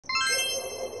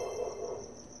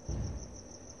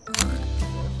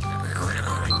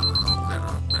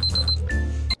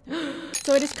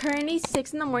So it is currently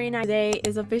 6 in the morning. Today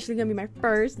is officially gonna be my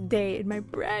first day in my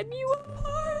brand new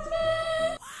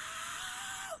apartment.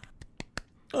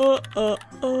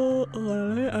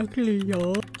 Actually,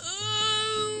 y'all.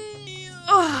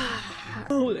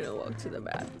 We're gonna walk to the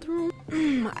bathroom.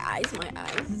 My eyes.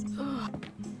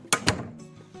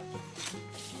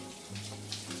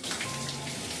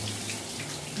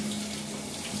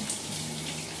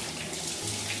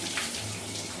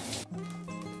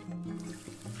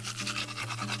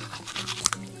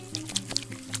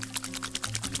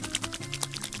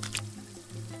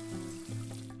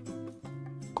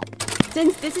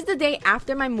 Since this is the day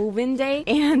after my move-in day,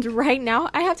 and right now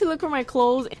I have to look for my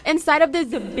clothes inside of this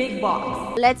big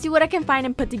box. Let's see what I can find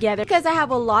and put together because I have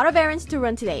a lot of errands to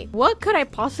run today. What could I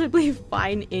possibly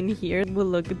find in here that will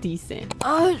look decent?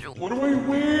 What do I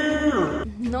wear?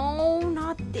 No,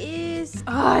 not this.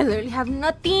 I literally have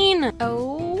nothing.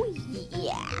 Oh,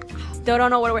 yeah. Still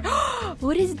don't know what to wear.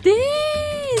 What is this?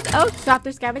 Oh, so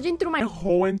after scavenging through my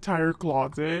whole entire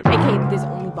closet. I hate this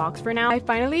only box for now. I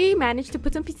finally managed to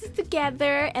put some pieces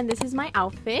together, and this is my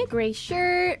outfit. Gray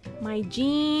shirt, my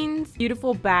jeans,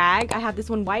 beautiful bag. I have this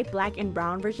one white, black, and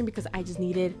brown version because I just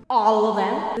needed all of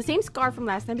them. The same scarf from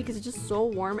last time because it's just so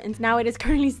warm, and now it is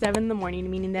currently 7 in the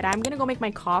morning, meaning that I'm gonna go make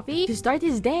my coffee to start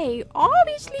this day,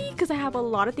 obviously, because I have a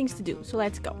lot of things to do. So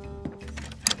let's go.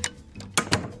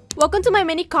 Welcome to my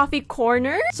mini coffee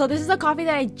corner. So this is a coffee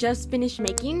that I just finished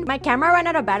making. My camera ran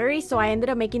out of battery, so I ended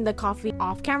up making the coffee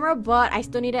off camera, but I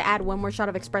still need to add one more shot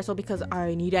of espresso because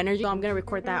I need energy. So I'm gonna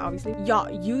record that, obviously.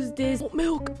 Y'all, use this oat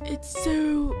milk. It's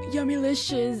so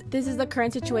yummy-licious. This is the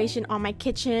current situation on my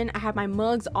kitchen. I have my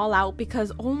mugs all out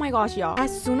because, oh my gosh, y'all.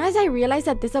 As soon as I realized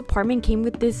that this apartment came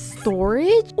with this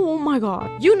storage, oh my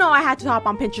god. You know I had to hop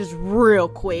on Pinterest real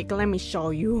quick. Let me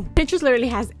show you. Pinterest literally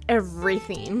has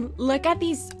everything. Look at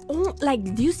these. Oh,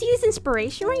 like, do you see this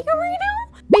inspiration right here right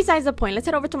now? Besides the point, let's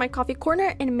head over to my coffee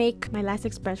corner and make my last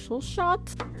espresso shot.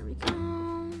 There we go.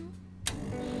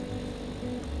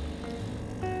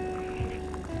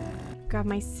 Grab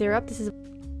my syrup. This is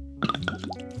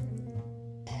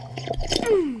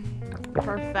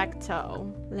perfecto.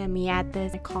 Let me add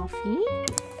this coffee.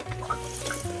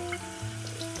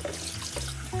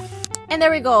 And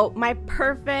there we go. My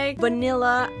perfect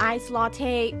vanilla iced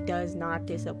latte does not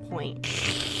disappoint.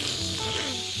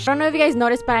 I don't know if you guys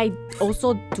noticed, but I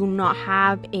also do not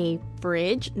have a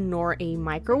fridge nor a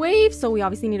microwave, so we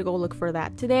obviously need to go look for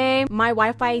that today. My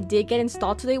Wi-Fi did get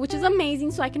installed today, which is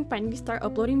amazing, so I can finally start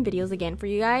uploading videos again for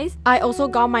you guys. I also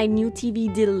got my new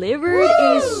TV delivered.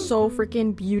 It is so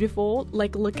freaking beautiful.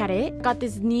 Like, look at it. Got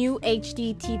this new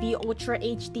HD TV, Ultra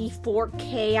HD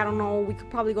 4K. I don't know, we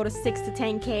could probably go to 6 to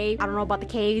 10K. I don't know about the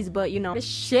Ks, but you know, it's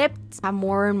shipped. I have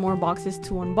more and more boxes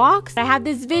to unbox. I have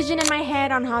this vision in my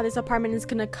head on how this apartment is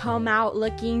gonna come out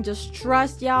looking. Just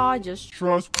trust, y'all. Just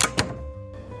trust.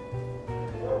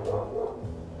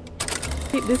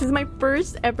 This is my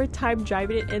first ever time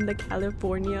driving it in the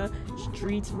California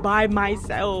streets by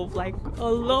myself, like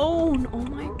alone. Oh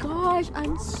my gosh,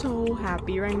 I'm so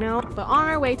happy right now. But on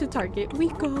our way to Target we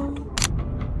go.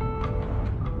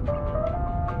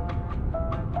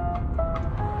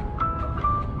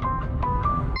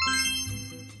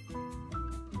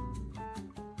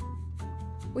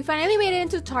 We finally made it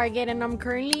into Target, and I'm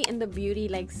currently in the beauty,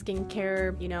 like,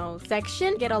 skincare, you know,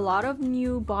 section. Get a lot of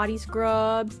new body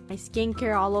scrubs, my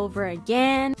skincare all over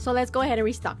again. So let's go ahead and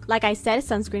restock. Like I said,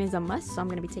 sunscreen is a must, so I'm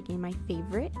gonna be taking my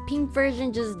favorite. Pink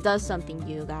version just does something,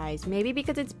 you guys. Maybe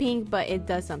because it's pink, but it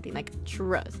does something, like,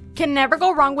 trust. Can never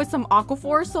go wrong with some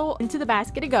Aquaphor, so into the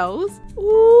basket it goes.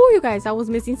 Ooh, you guys, I was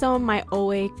missing some of my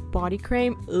OA body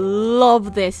cream.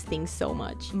 Love this thing so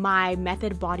much. My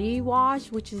Method body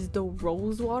wash, which is the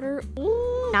rose water.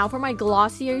 Ooh. Now for my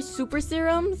glossier super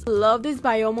serums. Love this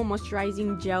Biomo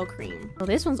moisturizing gel cream. So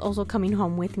this one's also coming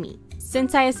home with me.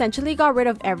 Since I essentially got rid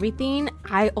of everything,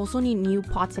 I also need new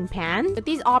pots and pans. With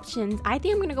these options, I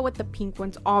think I'm gonna go with the pink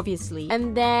ones, obviously.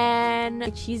 And then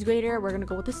the cheese grater, we're gonna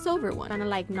go with the silver one. Kind of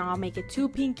like not make it too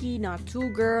pinky, not too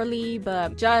girly,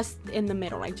 but just in the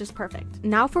middle, like just perfect.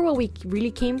 Now for what we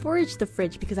really came for, it's the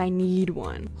fridge because I need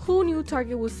one. Who knew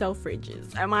Target would sell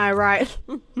fridges? Am I right?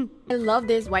 I love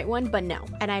this white one, but no.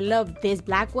 And I love this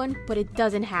black one, but it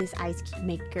doesn't have this ice cube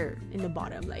maker in the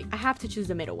bottom. Like, I have to choose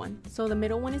the middle one. So the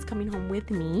middle one is coming home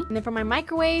with me. And then for my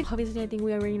microwave, obviously I think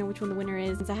we already know which one the winner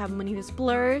is. Since I have money to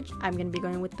splurge, I'm gonna be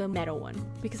going with the metal one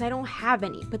because I don't have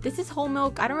any. But this is whole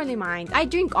milk. I don't really mind. I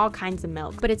drink all kinds of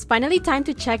milk. But it's finally time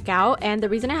to check out, and the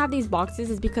reason I have these boxes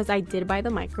is because I did buy the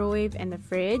microwave and the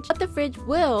fridge. But the fridge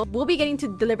will be getting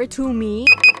delivered to me.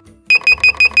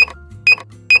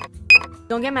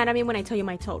 Don't get mad at me when I tell you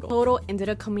my total. Total ended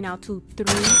up coming out to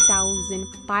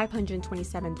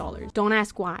 $3,527. Don't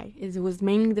ask why. It was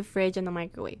mainly the fridge and the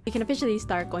microwave. We can officially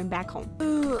start going back home.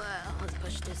 Let's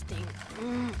push this thing.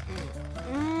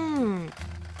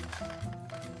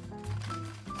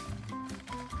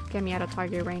 Get me out of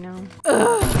Target right now.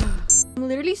 I'm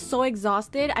literally so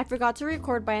exhausted. I forgot to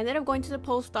record, but I ended up going to the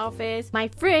post office. My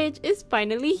fridge is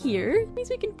finally here. It means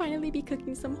we can finally be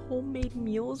cooking some homemade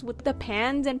meals with the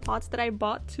pans and pots that I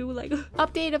bought too. Like,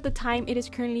 update of the time, it is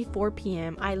currently 4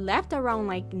 p.m. I left around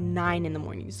like 9 in the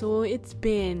morning, so it's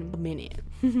been a minute.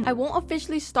 I won't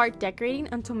officially start decorating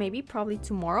until maybe probably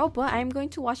tomorrow, but I'm going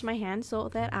to wash my hands so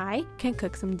that I can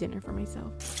cook some dinner for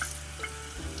myself.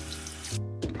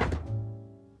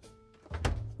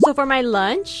 So for my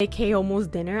lunch, aka almost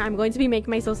dinner, I'm going to be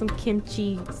making myself some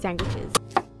kimchi sandwiches.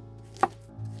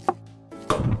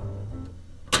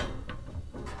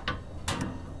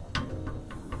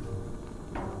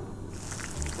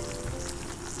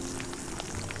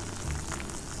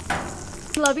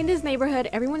 Loving this neighborhood.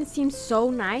 Everyone seems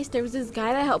so nice. There was this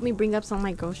guy that helped me bring up some of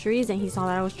my groceries, and he saw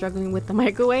that I was struggling with the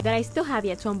microwave that I still have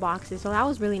yet to unbox it, so that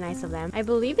was really nice of them. I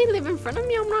believe they live in front of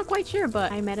me. I'm not quite sure,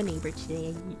 but I met a neighbor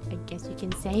today, I guess you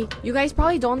can say. You guys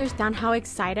probably don't understand how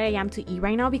excited I am to eat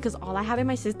right now because all I have in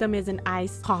my system is an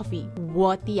iced coffee.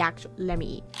 What the actual... Let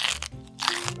me eat.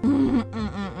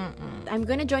 I'm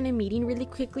gonna join a meeting really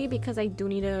quickly because I do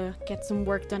need to get some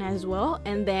work done as well,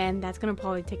 and then that's gonna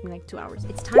probably take me like 2 hours.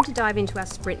 It's time to dive into our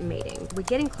sprint meeting. We're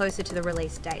getting closer to the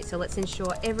release date, so let's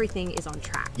ensure everything is on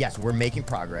track. Yes, we're making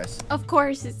progress. Of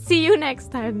course. See you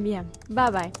next time. Yeah,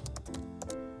 bye-bye.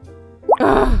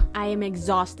 I am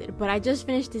exhausted, but I just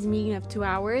finished this meeting of 2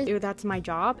 hours. That's my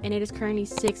job, and it is currently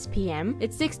 6 p.m.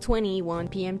 It's 6:21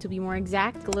 p.m. to be more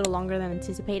exact, a little longer than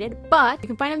anticipated, but I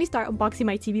can finally start unboxing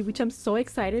my TV, which I'm so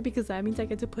excited because that means I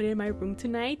get to put it in my room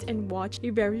tonight and watch a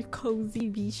very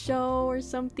cozy TV show or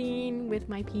something with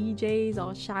my PJs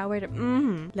all showered.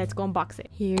 Let's go unbox it.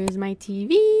 Here's my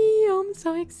TV. I'm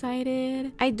so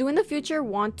excited. I do in the future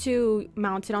want to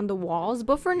mount it on the walls,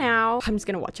 but for now, I'm just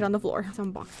gonna watch it on the floor. Let's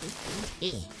unbox this thing.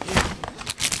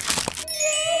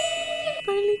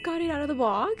 Finally got it out of the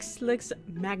box. Looks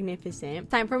magnificent.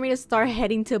 Time for me to start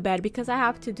heading to bed because I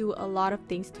have to do a lot of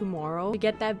things tomorrow to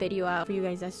get that video out for you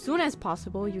guys as soon as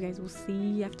possible. You guys will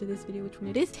see after this video which one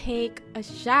it is. Take a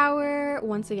shower.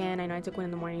 Once again, I know I took one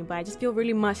in the morning, but I just feel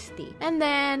really musty. And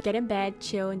then get in bed,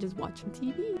 chill, and just watch some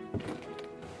TV.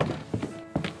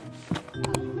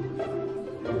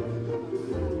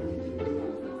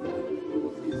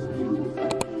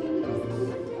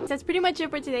 That's pretty much it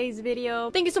for today's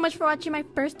video. Thank you so much for watching my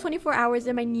first 24 hours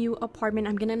in my new apartment.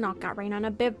 I'm gonna knock out right now in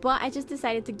a bit, but I just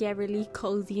decided to get really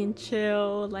cozy and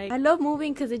chill. Like, I love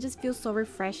moving because it just feels so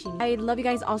refreshing. I love you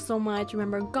guys all so much.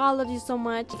 Remember, God loves you so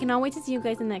much. I cannot wait to see you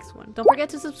guys in the next one. Don't forget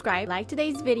to subscribe, like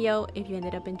today's video if you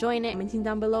ended up enjoying it, commenting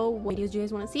down below what videos you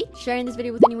guys want to see, sharing this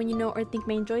video with anyone you know or think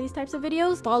may enjoy these types of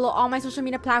videos. Follow all my social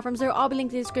media platforms. They'll all be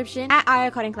linked in the description at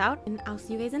iicotten, and I'll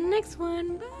see you guys in the next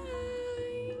one. Bye.